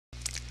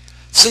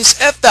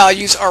Since F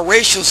values are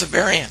ratios of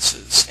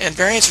variances, and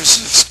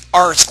variances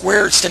are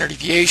squared standard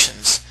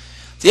deviations,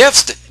 the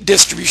F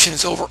distribution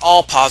is over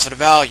all positive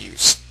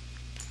values.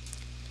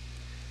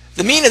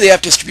 The mean of the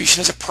F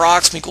distribution is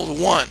approximately equal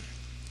to 1.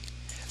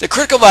 The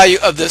critical value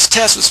of this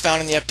test was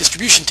found in the F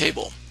distribution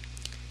table.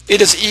 It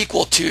is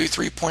equal to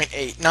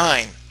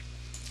 3.89.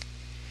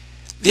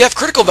 The F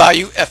critical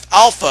value, F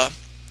alpha,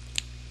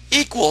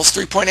 equal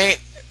to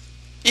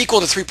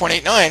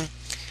 3.89,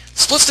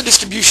 splits the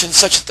distribution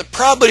such that the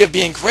probability of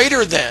being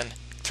greater than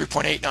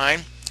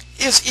 3.89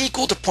 is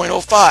equal to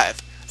 0.05,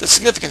 the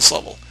significance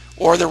level,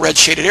 or the red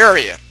shaded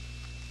area.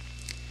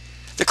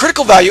 The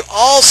critical value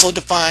also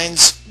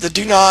defines the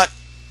do not,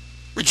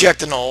 reject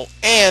the null,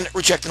 and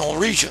reject the null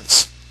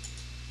regions.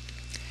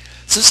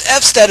 Since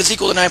F stat is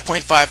equal to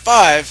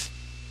 9.55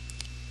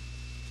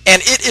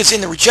 and it is in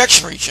the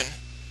rejection region,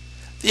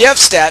 the F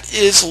stat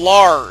is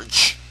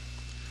large,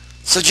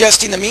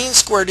 suggesting the mean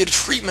square due to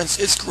treatments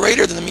is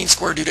greater than the mean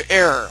square due to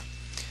error.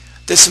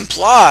 This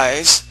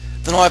implies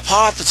the null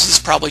hypothesis is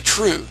probably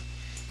true,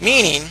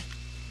 meaning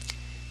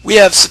we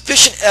have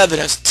sufficient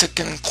evidence to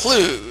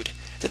conclude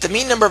that the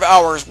mean number of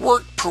hours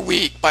worked per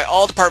week by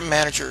all department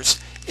managers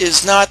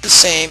is not the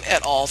same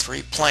at all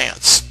three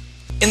plants.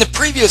 In the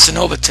previous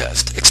ANOVA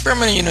test,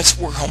 experimental units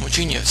were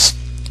homogeneous.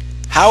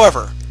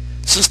 However,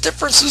 since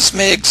differences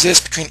may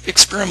exist between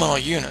experimental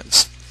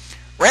units,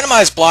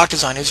 randomized block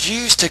design is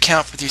used to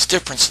account for these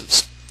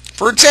differences.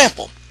 For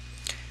example,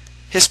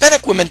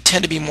 Hispanic women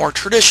tend to be more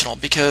traditional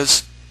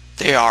because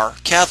they are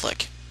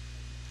Catholic.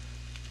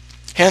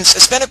 Hence,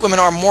 Hispanic women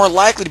are more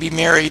likely to be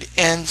married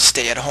and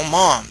stay-at-home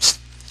moms.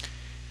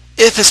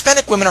 If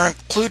Hispanic women are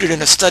included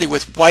in a study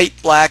with white,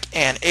 black,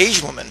 and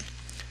Asian women,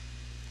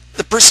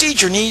 the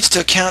procedure needs to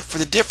account for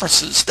the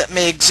differences that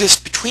may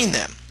exist between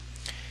them.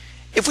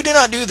 If we do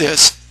not do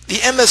this, the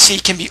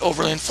MSE can be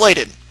overly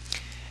inflated.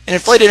 An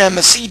inflated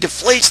MSE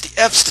deflates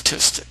the F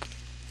statistic.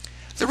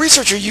 The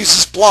researcher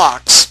uses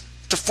blocks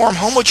to form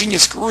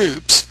homogeneous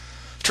groups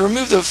to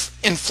remove the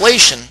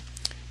inflation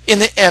in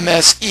the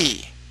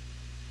MSE,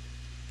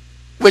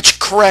 which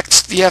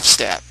corrects the F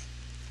stat.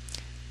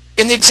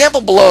 In the example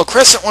below,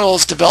 Crescent Oil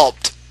has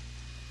developed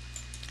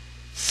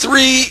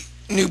 3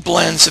 new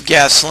blends of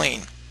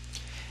gasoline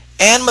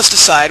and must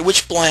decide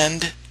which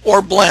blend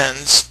or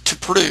blends to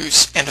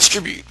produce and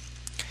distribute.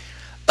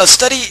 A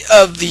study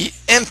of the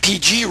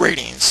MPG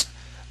ratings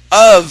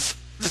of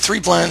the 3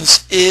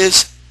 blends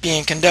is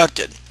being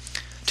conducted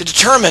to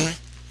determine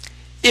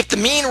if the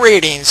mean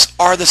ratings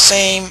are the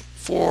same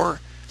for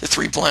the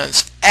 3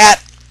 blends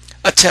at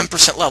a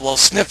 10% level of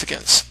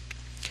significance.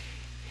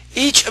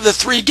 Each of the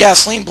 3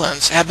 gasoline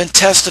blends have been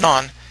tested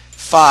on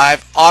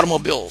 5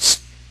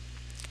 automobiles.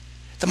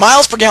 The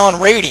miles per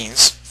gallon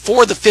ratings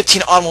for the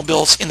 15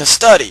 automobiles in the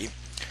study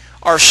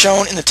are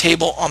shown in the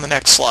table on the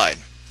next slide.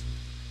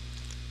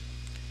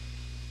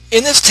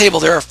 In this table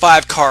there are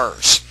 5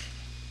 cars.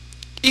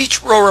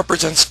 Each row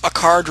represents a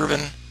car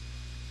driven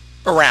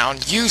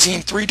around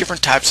using 3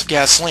 different types of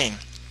gasoline.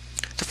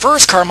 The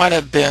first car might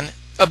have been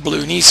a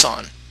blue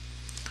Nissan.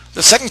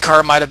 The second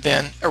car might have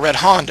been a red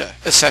Honda,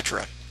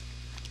 etc.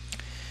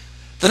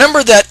 The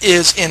number that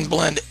is in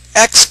blend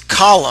X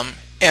column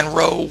and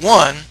row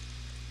 1,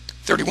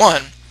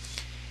 31,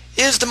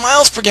 is the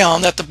miles per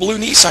gallon that the blue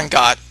Nissan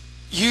got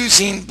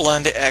using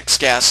blend X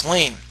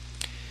gasoline.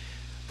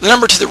 The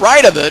number to the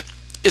right of it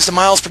is the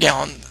miles per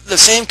gallon the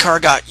same car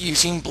got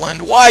using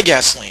blend Y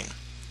gasoline.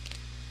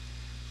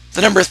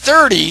 The number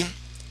 30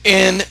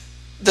 in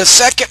the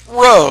second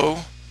row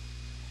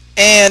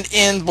and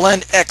in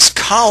blend X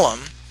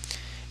column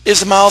is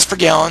the miles per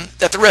gallon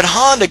that the red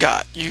Honda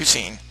got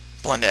using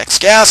blend X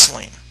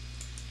gasoline.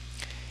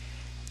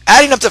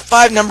 Adding up the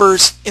 5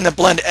 numbers in the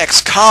blend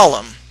X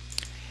column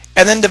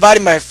and then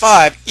dividing by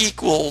 5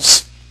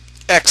 equals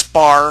X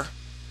bar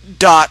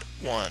dot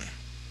 1.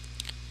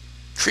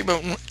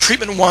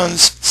 Treatment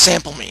 1's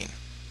sample mean.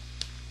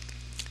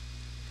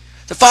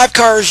 The 5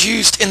 cars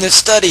used in this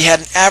study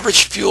had an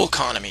average fuel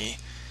economy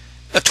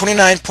of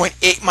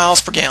 29.8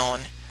 miles per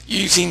gallon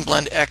using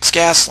blend X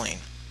gasoline.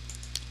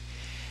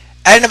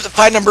 Adding up the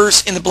 5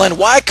 numbers in the blend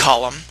Y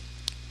column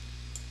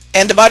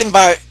and dividing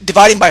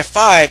by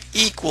 5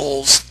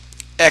 equals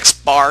X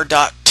bar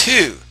dot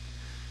 2.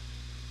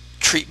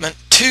 Treatment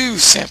 2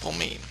 sample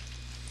mean.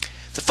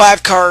 The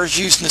 5 cars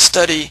used in the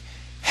study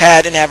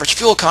had an average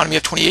fuel economy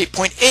of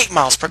 28.8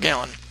 miles per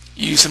gallon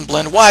using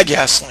blend Y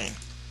gasoline.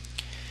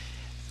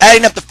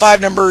 Adding up the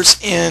 5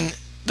 numbers in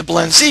the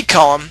blend Z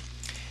column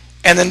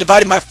and then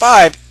dividing by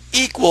 5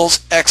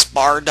 equals X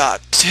bar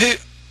dot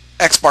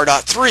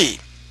 3.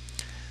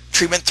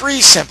 Treatment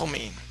 3 sample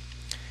mean.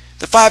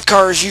 The 5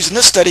 cars used in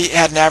this study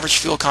had an average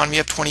fuel economy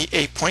of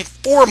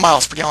 28.4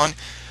 miles per gallon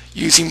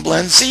using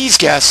blend Z's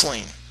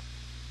gasoline.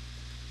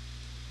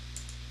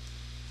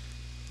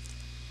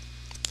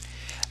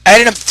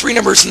 Adding up the 3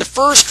 numbers in the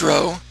first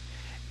row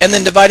and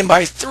then dividing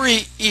by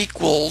 3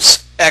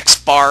 equals X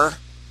bar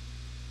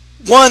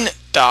 1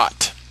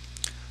 dot.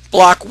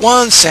 Block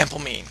 1 sample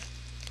mean.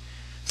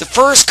 The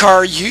first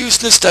car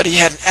used in the study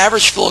had an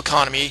average fuel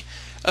economy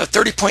of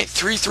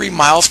 30.33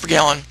 miles per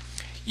gallon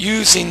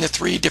using the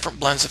 3 different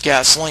blends of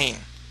gasoline.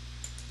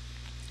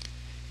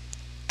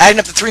 Adding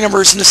up the 3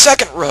 numbers in the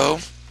second row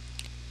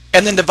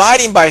and then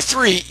dividing by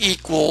 3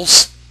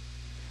 equals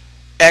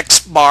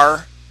X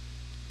bar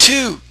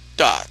 2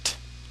 dot.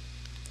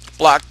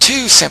 Block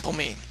 2 sample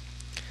mean.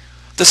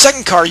 The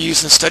second car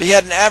used in the study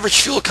had an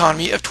average fuel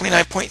economy of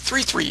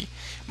 29.33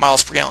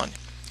 miles per gallon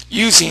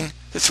using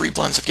the 3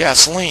 blends of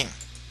gasoline.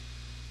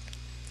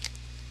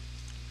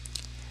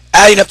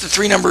 Adding up the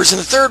 3 numbers in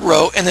the third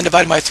row and then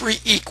dividing by 3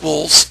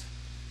 equals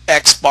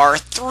X bar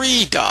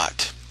 3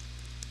 dot.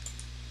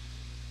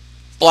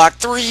 Block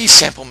 3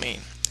 sample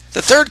mean.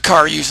 The third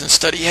car used in the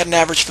study had an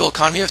average fuel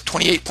economy of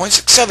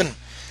 28.67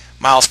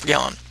 miles per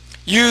gallon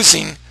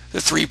using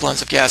the 3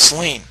 blends of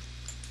gasoline.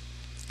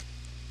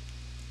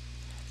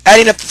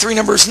 Adding up the 3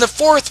 numbers in the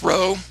fourth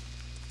row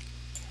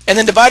and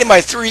then dividing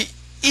by 3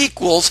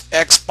 equals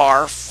X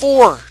bar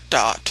 4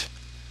 dot.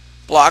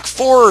 Block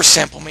 4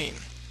 sample mean.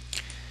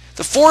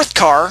 The fourth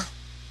car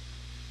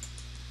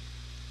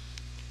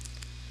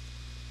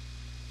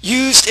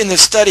used in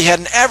this study had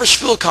an average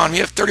fuel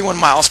economy of 31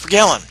 miles per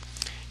gallon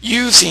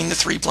using the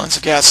 3 blends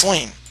of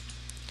gasoline.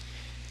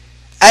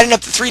 Adding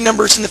up the 3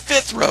 numbers in the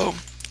fifth row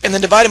and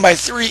then dividing by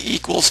 3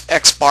 equals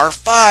X bar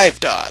 5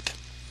 dot.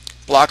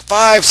 Block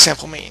 5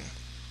 sample mean.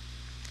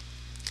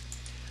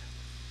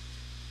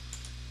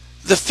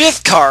 The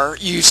fifth car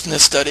used in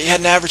this study had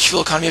an average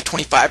fuel economy of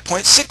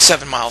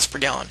 25.67 miles per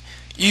gallon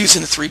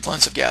using the 3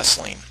 blends of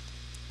gasoline.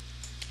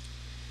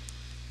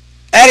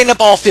 Adding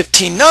up all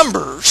 15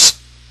 numbers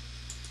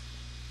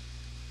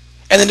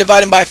and then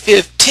dividing by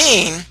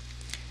 15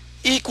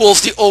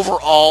 equals the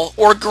overall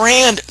or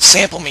grand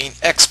sample mean,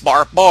 X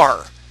bar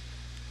bar.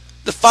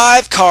 The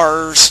 5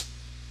 cars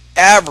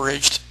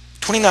averaged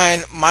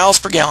 29 miles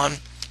per gallon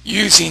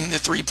using the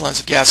 3 blends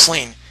of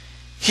gasoline.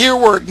 Here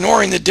we're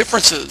ignoring the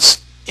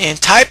differences in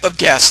type of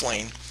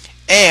gasoline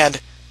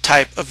and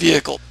type of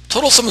vehicle.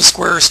 Total sum of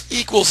squares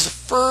equals the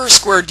first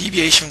square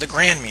deviation from the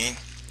grand mean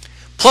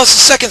plus the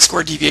second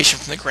square deviation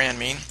from the grand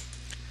mean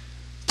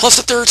plus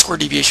the third square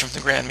deviation from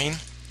the grand mean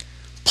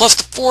plus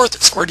the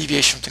fourth square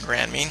deviation from the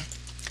grand mean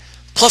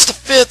plus the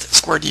fifth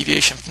square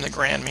deviation from the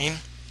grand mean,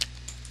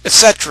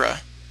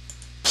 etc.,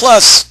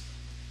 plus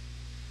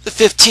the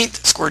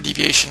 15th square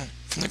deviation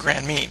from the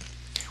grand mean,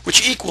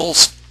 which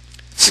equals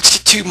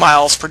 62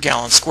 miles per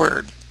gallon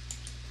squared.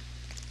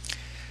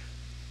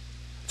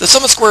 The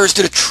sum of squares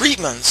due to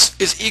treatments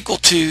is equal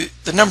to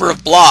the number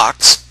of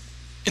blocks,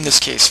 in this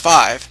case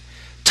 5,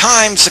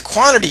 times the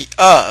quantity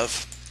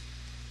of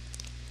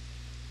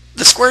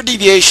the square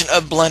deviation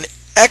of blend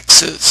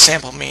X's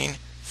sample mean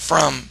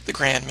from the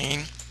grand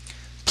mean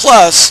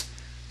plus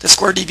the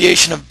square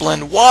deviation of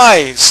blend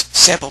Y's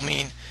sample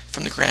mean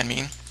from the grand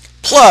mean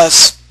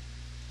plus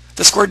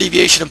the square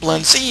deviation of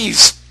blend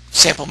Z's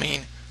sample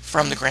mean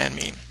from the grand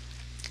mean,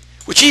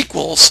 which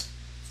equals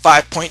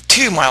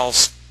 5.2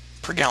 miles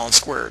per gallon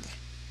squared.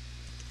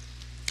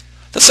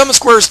 The sum of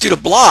squares due to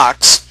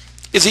blocks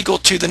is equal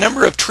to the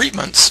number of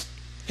treatments,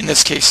 in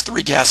this case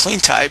 3 gasoline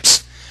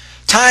types,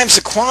 times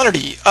the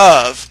quantity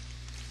of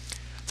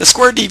the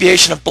square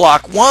deviation of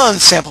block 1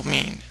 sample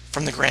mean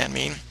from the grand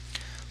mean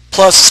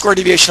plus the square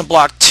deviation of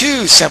block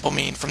 2 sample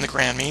mean from the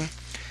grand mean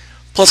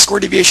plus square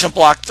deviation of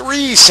block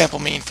 3 sample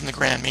mean from the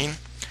grand mean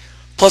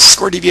plus the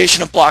square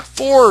deviation of block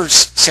 4's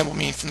sample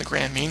mean from the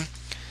grand mean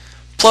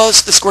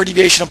plus the square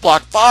deviation of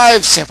block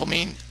 5 sample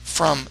mean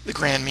from the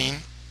grand mean,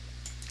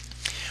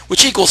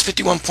 which equals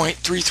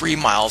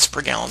 51.33 miles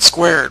per gallon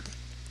squared.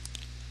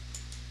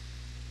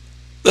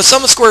 The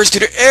sum of squares due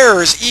to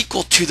error is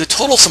equal to the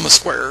total sum of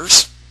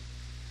squares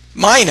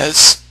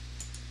minus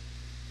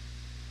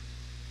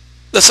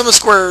the sum of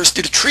squares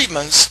due to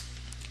treatments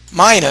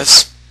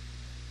minus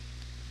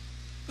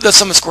the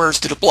sum of squares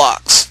due to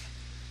blocks,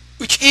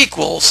 which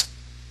equals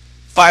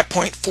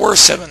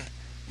 5.47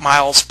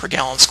 miles per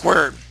gallon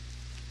squared.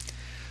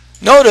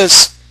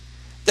 Notice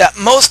that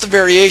most of the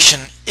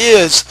variation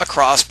is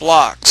across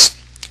blocks.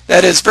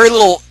 That is, very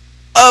little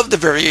of the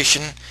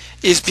variation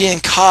is being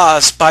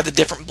caused by the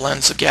different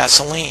blends of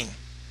gasoline.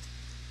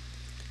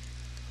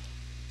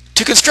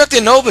 To construct the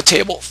ANOVA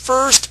table,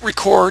 first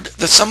record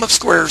the sum of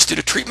squares due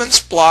to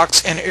treatments,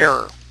 blocks, and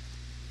error.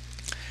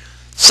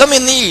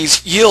 Summing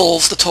these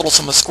yields the total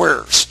sum of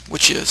squares,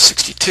 which is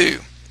 62.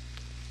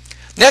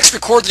 Next,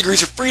 record the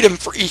degrees of freedom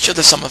for each of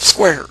the sum of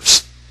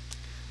squares,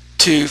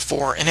 2,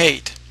 4, and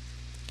 8.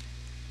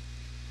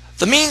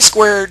 The mean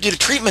square due to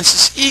treatments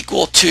is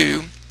equal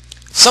to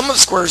sum of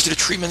squares due to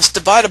treatments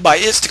divided by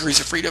its degrees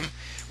of freedom,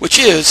 which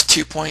is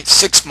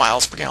 2.6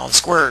 miles per gallon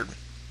squared.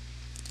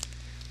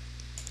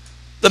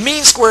 The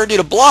mean square due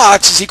to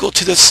blocks is equal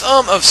to the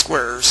sum of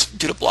squares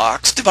due to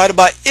blocks divided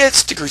by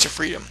its degrees of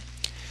freedom,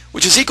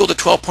 which is equal to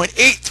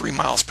 12.83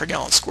 miles per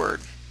gallon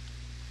squared.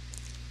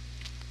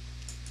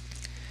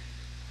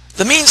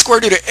 The mean square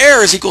due to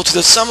error is equal to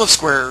the sum of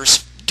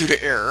squares due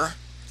to error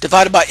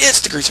divided by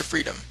its degrees of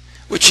freedom,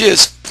 which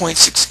is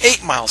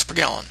 0.68 miles per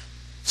gallon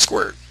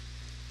squared.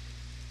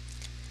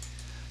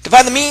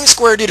 Divide the mean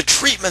square due to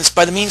treatments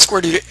by the mean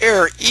square due to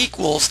error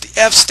equals the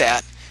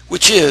f-stat,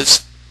 which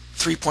is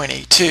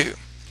 3.82.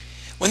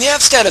 When the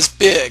f-stat is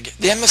big,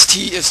 the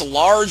MST is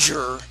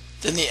larger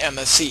than the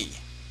MSE.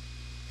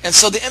 And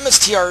so the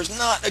MSTR is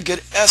not a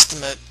good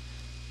estimate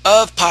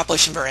of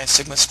population variance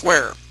sigma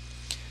square.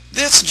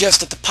 This suggests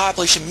that the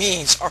population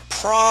means are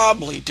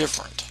probably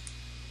different.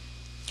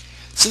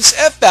 Since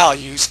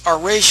f-values are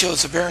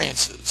ratios of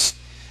variances,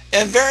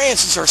 and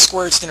variances are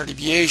squared standard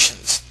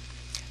deviations,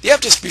 the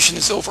f-distribution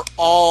is over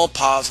all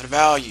positive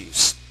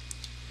values.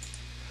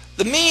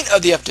 The mean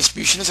of the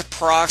f-distribution is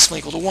approximately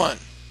equal to 1.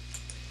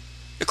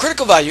 The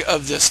critical value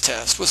of this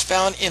test was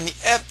found in the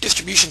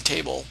f-distribution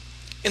table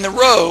in the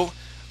row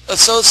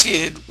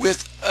associated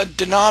with a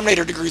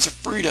denominator degrees of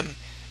freedom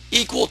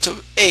equal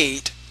to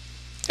 8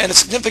 and a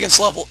significance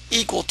level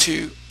equal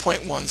to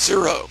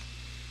 0.10,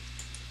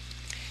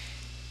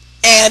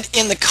 and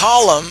in the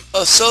column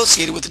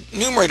associated with the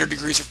numerator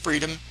degrees of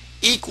freedom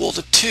equal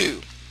to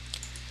 2.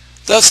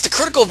 Thus the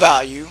critical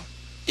value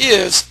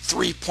is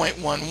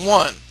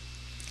 3.11.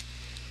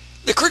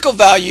 The critical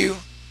value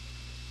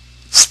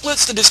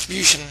splits the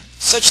distribution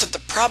such that the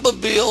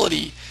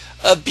probability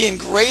of being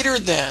greater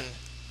than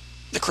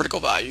the critical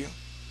value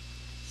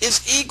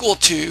is equal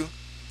to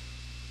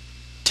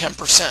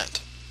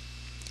 10%,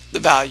 the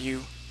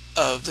value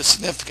of the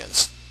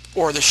significance,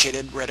 or the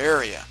shaded red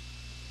area.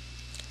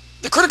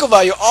 The critical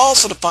value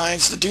also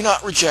defines the do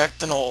not reject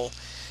the null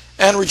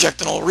and reject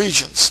the null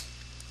regions.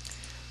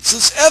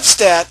 Since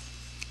f-stat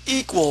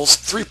equals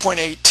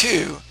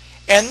 3.82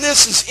 and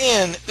this is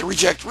in the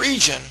reject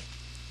region,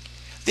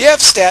 the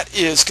f-stat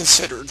is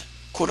considered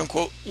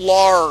quote-unquote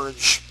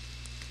large.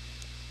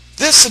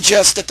 This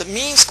suggests that the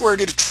mean square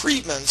due to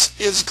treatments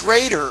is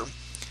greater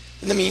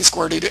than the mean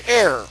square due to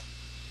error.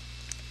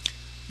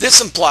 This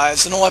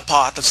implies the null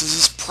hypothesis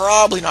is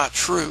probably not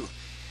true,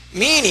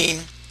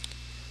 meaning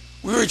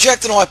we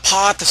reject the null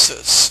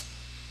hypothesis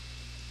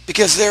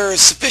because there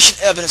is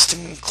sufficient evidence to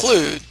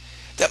conclude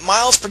that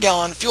miles per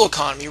gallon fuel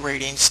economy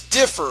ratings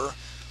differ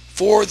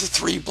for the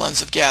three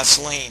blends of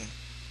gasoline.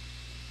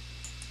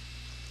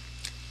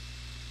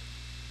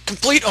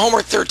 Complete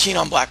homework 13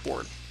 on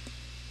Blackboard.